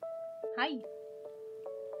Hi.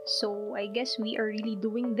 So, I guess we are really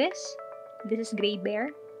doing this. This is Grey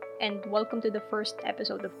Bear, and welcome to the first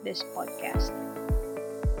episode of this podcast.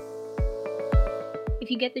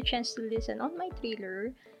 If you get the chance to listen on my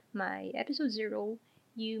trailer, my episode 0,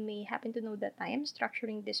 you may happen to know that I am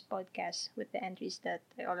structuring this podcast with the entries that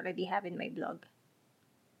I already have in my blog.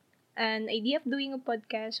 An idea of doing a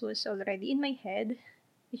podcast was already in my head.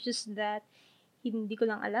 It's just that hindi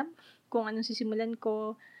ko lang alam kung anong sisimulan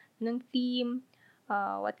ko, ng theme,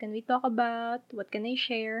 what can we talk about, what can I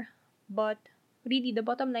share. But really, the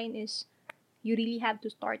bottom line is you really have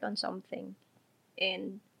to start on something.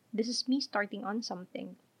 And this is me starting on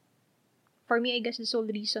something. For me, I guess the sole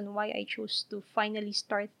reason why I chose to finally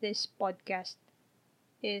start this podcast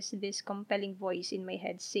is this compelling voice in my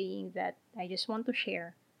head saying that I just want to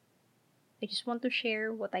share. I just want to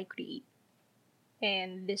share what I create.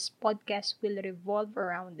 And this podcast will revolve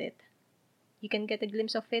around it. You can get a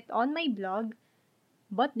glimpse of it on my blog,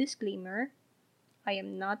 but disclaimer, I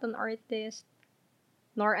am not an artist,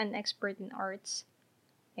 nor an expert in arts.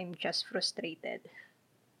 I'm just frustrated.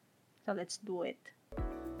 So let's do it.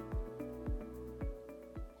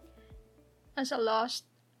 As a lost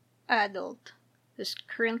adult who's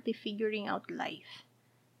currently figuring out life,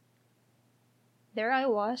 there I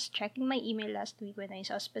was checking my email last week when I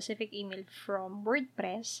saw a specific email from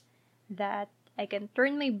WordPress that I can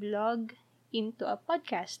turn my blog into a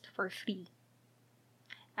podcast for free.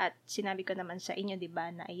 At sinabi ko naman sa inyo,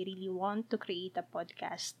 diba, na I really want to create a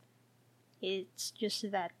podcast. It's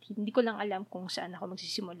just that hindi ko lang alam kung saan ako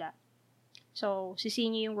magsisimula. So,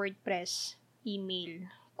 sisihin niyo yung WordPress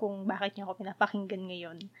email kung bakit niyo ako pinapakinggan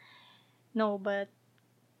ngayon. No, but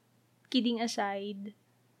kidding aside,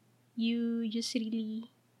 you just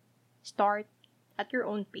really start at your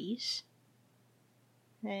own pace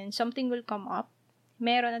and something will come up.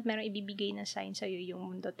 Meron ibibigay na sign sa'yo yung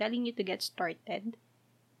mundo telling you to get started.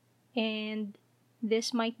 And this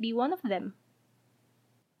might be one of them.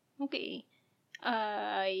 Okay.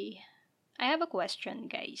 I have a question,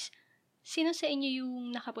 guys. Sino sa inyo yung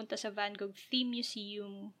nakapunta sa Van Gogh Theme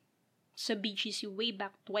Museum sa BGC way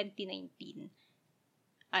back 2019?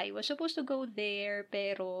 I was supposed to go there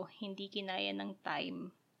pero hindi kinaya ng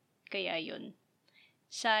time. Kaya yun.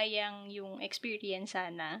 Sayang yung experience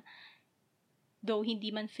sana. Though hindi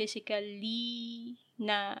man physically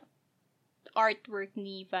na artwork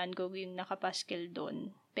ni Van Gogh yung nakapaskel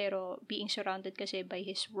doon. Pero being surrounded kasi by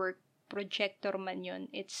his work, projector man yun,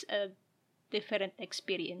 it's a different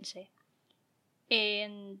experience eh.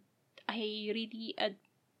 And I really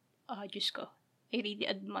I really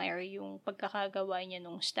admire yung pagkakagawa niya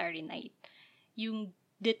nung Starry Night. Yung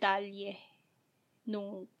detalye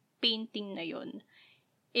nung painting na yun.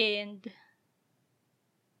 And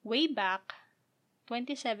way back,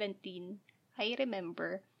 2017, I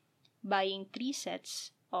remember buying 3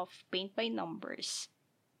 sets of paint by numbers.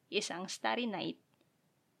 Isang Starry Night,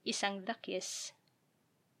 isang The Kiss,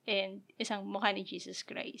 and isang Mukha ni Jesus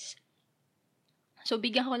Christ. So,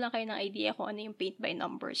 bigyan ko lang kayo ng idea kung ano yung paint by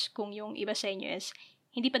numbers. Kung yung iba sa inyo is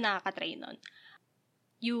hindi pa nakakatry nun.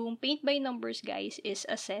 Yung paint by numbers, guys, is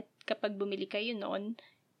a set kapag bumili kayo nun,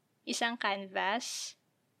 isang canvas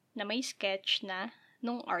na may sketch na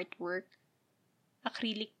nung artwork,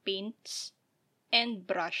 acrylic paints, and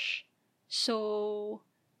brush. So,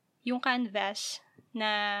 yung canvas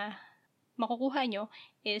na makukuha nyo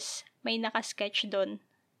is may nakasketch doon.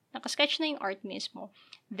 Nakasketch na yung art mismo.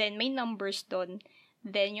 Then, may numbers doon.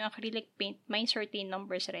 Then, yung acrylic paint, may certain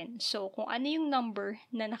numbers rin. So, kung ano yung number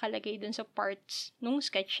na nakalagay doon sa parts nung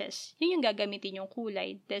sketches, yun yung gagamitin yung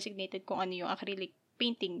kulay, designated kung ano yung acrylic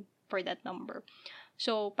painting for that number.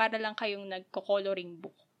 So, para lang kayong nagko-coloring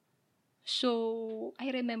book. So,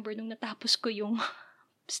 I remember nung natapos ko yung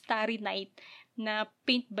Starry Night na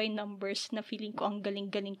paint by numbers na feeling ko ang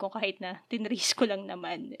galing-galing ko kahit na tinrace ko lang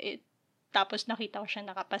naman. Tapos nakita ko siya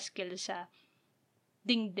nakapaskel sa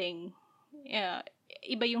dingding.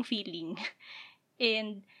 Iba yung feeling.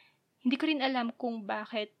 And hindi ko rin alam kung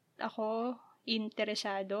bakit ako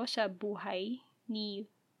interesado sa buhay ni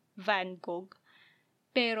Van Gogh.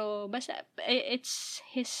 Pero basta it's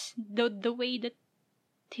the way that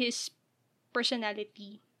his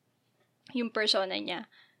personality, yung persona niya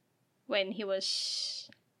when he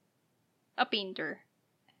was a painter.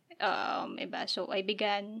 Iba. So I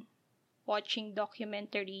began watching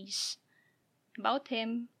documentaries about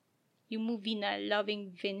him. Yung movie na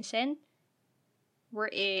Loving Vincent,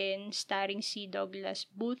 wherein starring si Douglas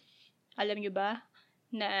Booth. Alam nyo ba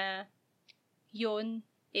na yon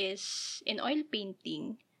is in oil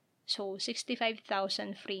painting. So,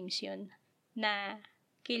 65,000 frames yun na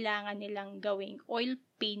kailangan nilang gawing oil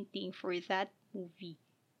painting for that movie.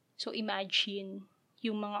 So, imagine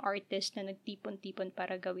yung mga artist na nagtipon-tipon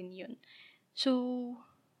para gawin yun. So,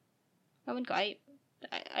 ewan ko,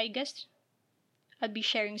 I guess I'll be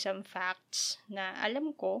sharing some facts na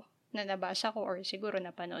alam ko, na nabasa ko, or siguro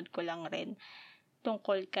napanood ko lang rin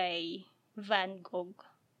tungkol kay Van Gogh.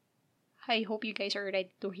 I hope you guys are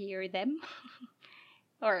ready to hear them.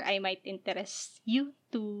 Or I might interest you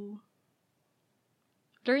to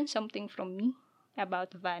learn something from me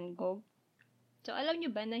about Van Gogh. So, alam nyo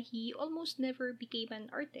ba na he almost never became an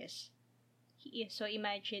artist? So,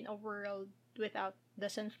 imagine a world without the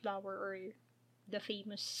sunflower or the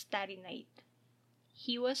famous Starry Night.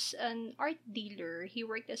 He was an art dealer. He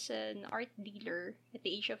worked as an art dealer at the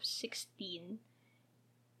age of 16.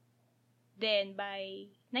 Then, by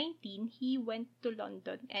 19, he went to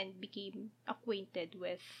London and became acquainted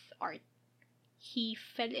with art. He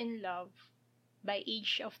fell in love by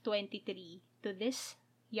age of 23 to this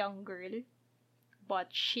young girl, but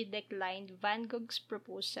she declined Van Gogh's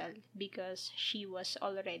proposal because she was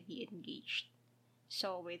already engaged.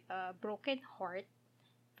 So, with a broken heart,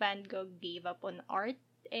 Van Gogh gave up on art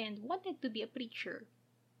and wanted to be a preacher.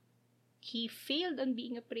 He failed on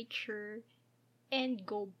being a preacher and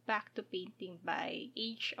go back to painting by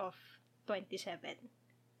age of 27.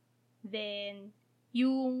 Then,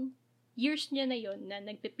 yung years niya na yon na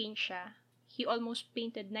nagpe-paint siya, he almost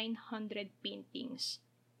painted 900 paintings.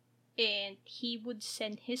 And he would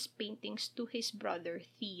send his paintings to his brother,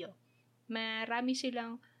 Theo. Marami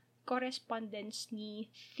silang correspondence ni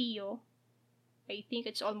Theo. I think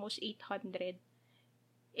it's almost 800.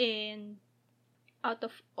 And out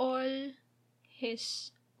of all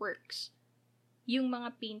his works, yung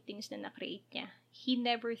mga paintings na na-create niya, he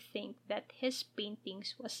never think that his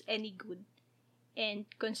paintings was any good and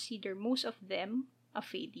consider most of them a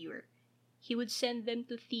failure. He would send them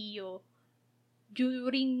to Theo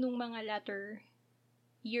during nung mga latter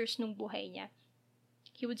years nung buhay niya.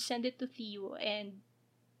 He would send it to Theo and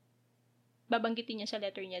babanggitin niya sa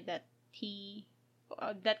letter niya that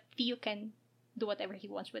that Theo can do whatever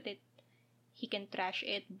he wants with it. He can trash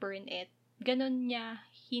it, burn it. Ganon niya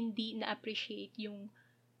hindi na-appreciate yung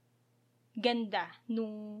ganda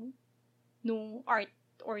nung art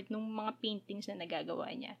or nung mga paintings na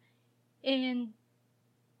nagagawa niya. And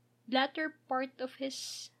latter part of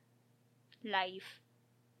his life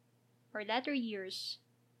or latter years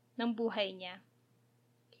ng buhay niya,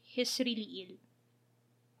 he's really ill.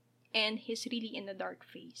 And he's really in a dark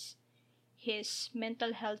phase. His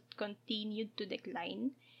mental health continued to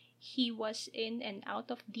decline. He was in and out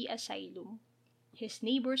of the asylum. His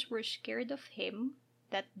neighbors were scared of him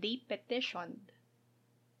that they petitioned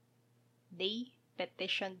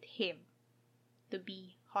him to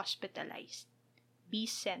be hospitalized, be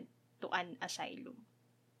sent to an asylum.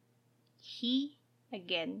 He,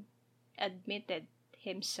 again, admitted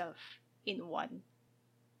himself in one,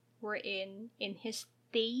 wherein in his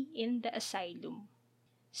stay in the asylum,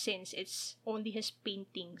 since it's only his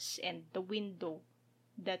paintings and the window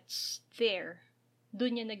that's there,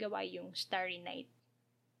 dun niya nagawa yung Starry Night.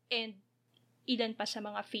 And ilan pa sa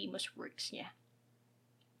mga famous works niya.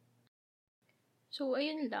 So,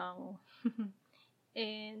 ayun lang.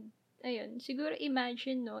 And, ayun, siguro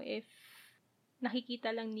imagine, no, if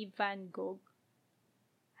nakikita lang ni Van Gogh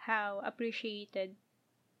how appreciated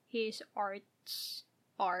his arts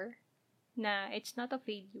are, na it's not a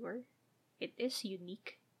failure, it is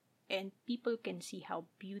unique, and people can see how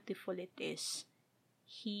beautiful it is.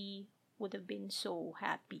 He would have been so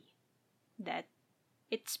happy that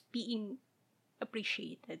it's being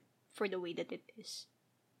appreciated for the way that it is.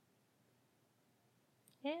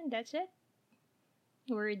 And that's it.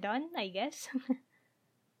 We're done, I guess.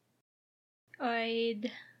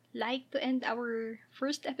 I'd like to end our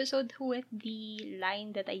first episode with the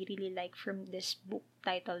line that I really like from this book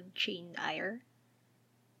titled Jane Eyre.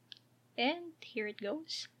 And here it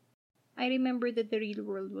goes. I remember that the real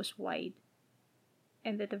world was wide,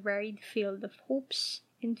 and that a varied field of hopes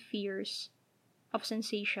and fears, of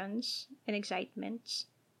sensations and excitements,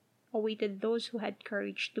 awaited those who had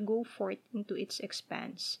courage to go forth into its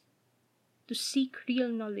expanse, to seek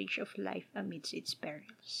real knowledge of life amidst its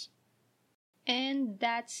perils. And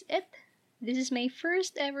that's it. This is my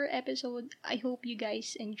first ever episode. I hope you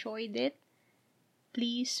guys enjoyed it.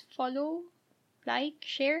 Please follow, like,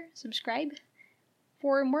 share, subscribe.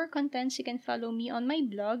 For more contents, you can follow me on my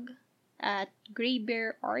blog at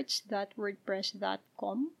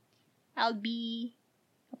graybeararts.wordpress.com. I'll be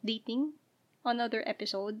updating another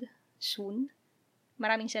episode soon.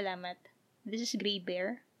 Maraming salamat. This is Gray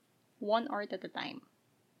Bear, one art at a time.